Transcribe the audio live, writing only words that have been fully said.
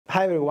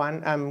Hi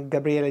everyone, I'm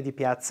Gabriele di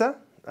Piazza.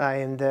 I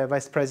am the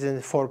Vice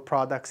President for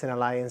Products and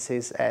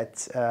Alliances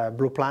at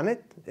Blue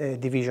Planet, a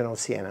division of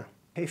Ciena.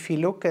 If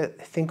you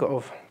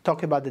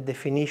talk about the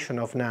definition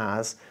of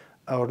NaaS,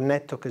 or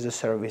network as a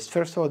service,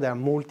 first of all, there are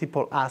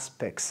multiple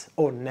aspects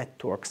or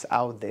networks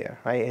out there,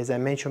 right? As I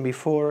mentioned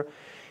before,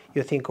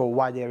 you think of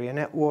wide area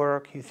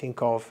network, you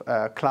think of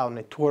cloud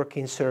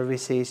networking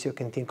services, you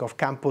can think of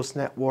campus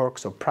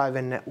networks or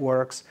private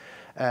networks,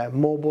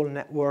 mobile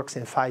networks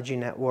and 5G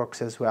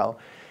networks as well.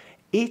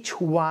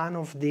 Each one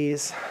of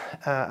these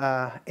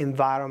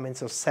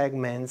environments or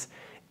segments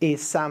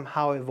is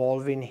somehow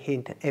evolving,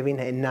 having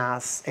a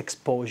NaaS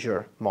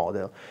exposure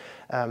model.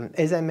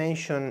 As I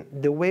mentioned,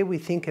 the way we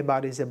think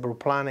about it at Blue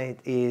Planet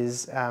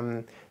is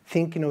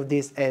thinking of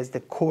this as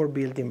the core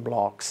building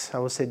blocks. I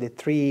would say the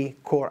three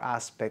core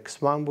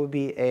aspects. One would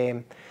be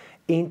an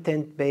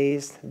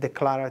intent-based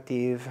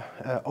declarative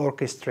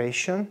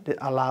orchestration that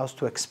allows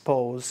to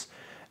expose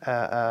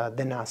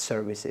the NaaS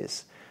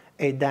services.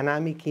 A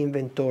dynamic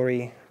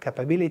inventory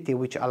capability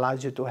which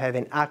allows you to have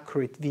an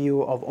accurate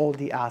view of all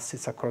the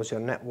assets across your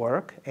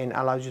network and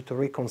allows you to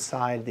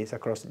reconcile this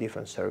across the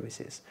different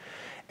services.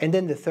 And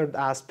then the third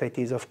aspect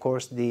is, of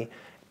course, the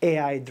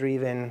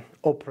AI-driven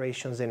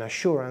operations and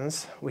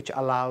assurance, which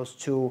allows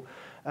to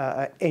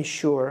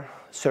ensure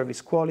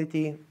service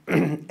quality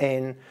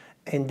and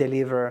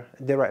deliver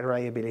the right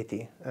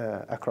reliability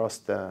across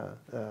the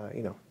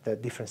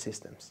different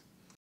systems.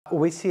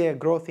 We see a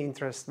growth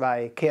interest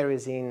by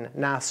carriers in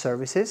NaaS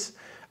services.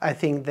 I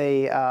think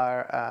they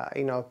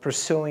are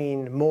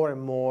pursuing more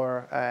and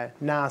more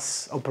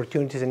NaaS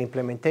opportunities and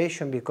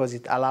implementation because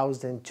it allows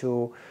them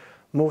to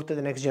move to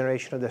the next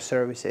generation of the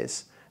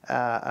services.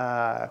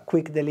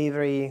 Quick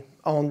delivery,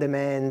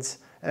 on-demand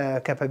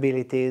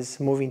capabilities,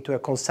 moving to a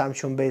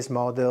consumption-based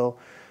model.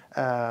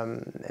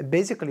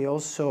 Basically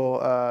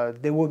also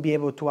they will be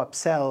able to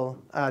upsell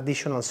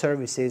additional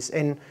services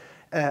and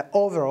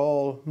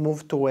overall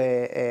move to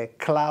a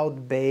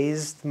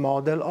cloud-based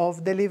model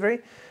of delivery,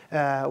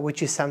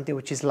 which is something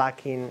which is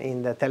lacking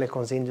in the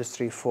telecoms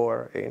industry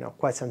for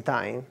quite some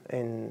time.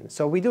 And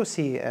so we do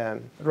see a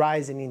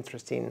rise in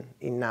interest in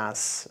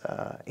NaaS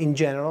in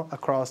general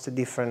across the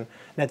different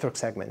network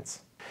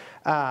segments.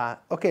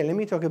 Okay, let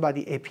me talk about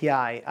the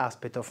API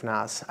aspect of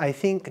NaaS. I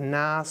think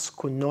NaaS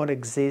could not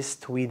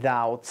exist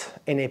without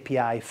an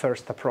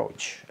API-first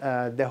approach.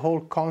 The whole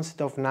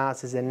concept of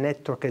NaaS as a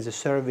network as a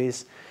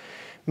service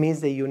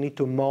means that you need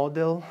to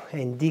model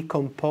and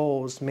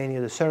decompose many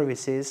of the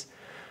services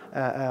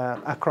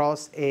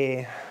across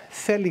a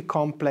fairly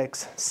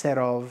complex set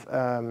of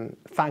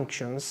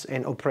functions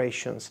and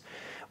operations,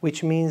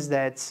 which means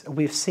that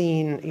we've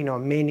seen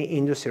many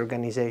industry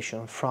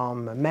organizations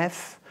from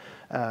MEF,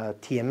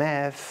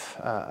 TMF,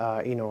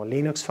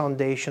 Linux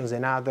foundations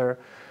and other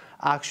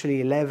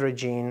actually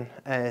leveraging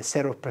a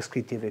set of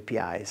prescriptive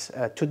APIs.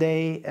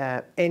 Today,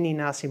 any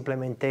NaaS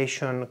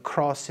implementation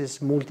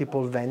crosses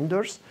multiple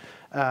vendors,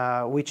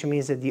 which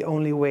means that the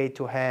only way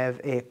to have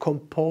a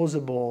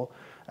composable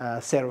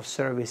set of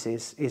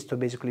services is to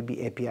basically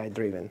be API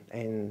driven.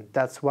 And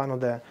that's one of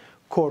the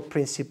core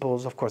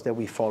principles, of course, that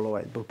we follow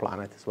at Blue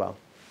Planet as well.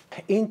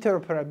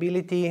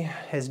 Interoperability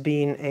has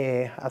been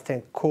I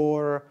think,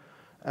 core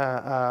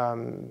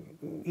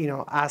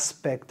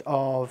aspect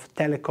of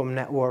telecom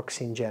networks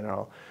in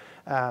general.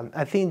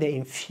 I think the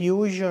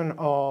infusion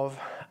of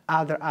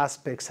other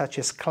aspects such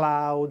as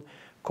cloud,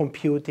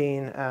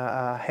 computing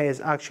has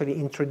actually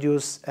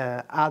introduced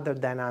other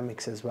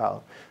dynamics as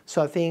well.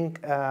 So I think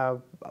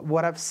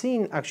what I've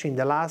seen actually in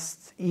the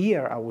last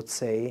year, I would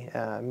say,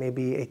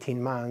 maybe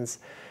 18 months,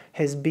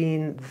 has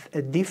been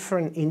a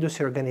different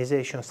industry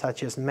organizations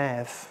such as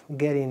MEF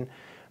getting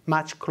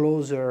much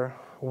closer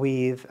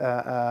with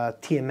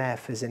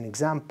TMF as an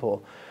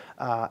example.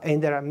 And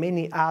there are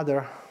many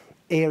other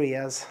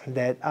areas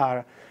that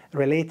are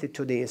related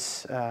to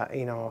this.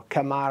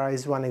 Camara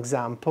is one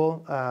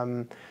example.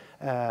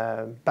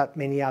 But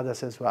many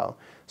others as well.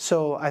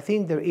 So I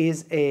think there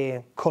is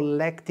a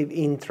collective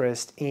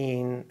interest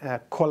in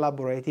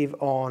collaborative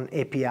on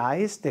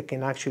APIs that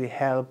can actually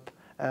help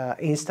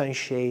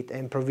instantiate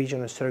and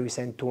provision a service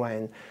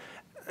end-to-end.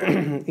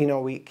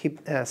 We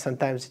keep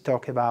sometimes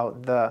talk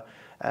about the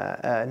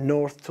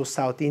north to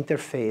south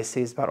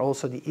interfaces, but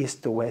also the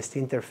east to west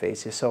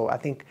interfaces. So I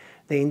think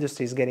the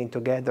industry is getting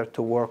together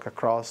to work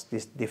across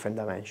these different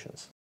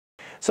dimensions.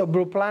 So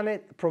Blue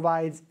Planet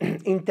provides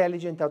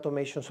intelligent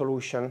automation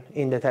solution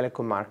in the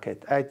telecom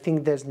market. I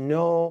think there's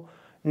no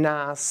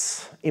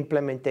NaaS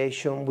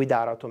implementation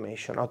without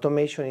automation.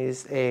 Automation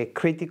is a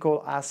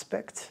critical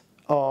aspect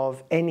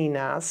of any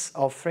NaaS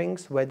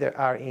offerings, whether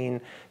are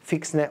in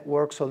fixed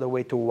networks all the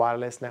way to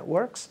wireless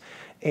networks,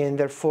 and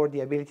therefore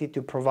the ability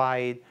to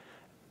provide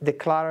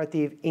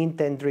declarative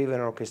intent-driven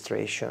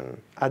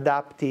orchestration,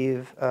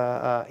 adaptive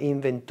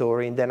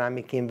inventory and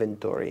dynamic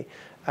inventory,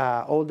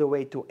 all the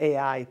way to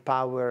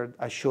AI-powered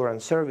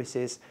assurance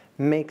services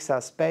makes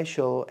us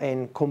special,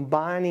 and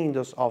combining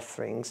those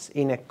offerings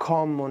in a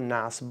common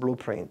NaaS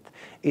blueprint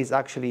is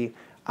actually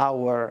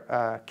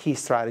our key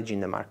strategy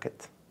in the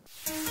market.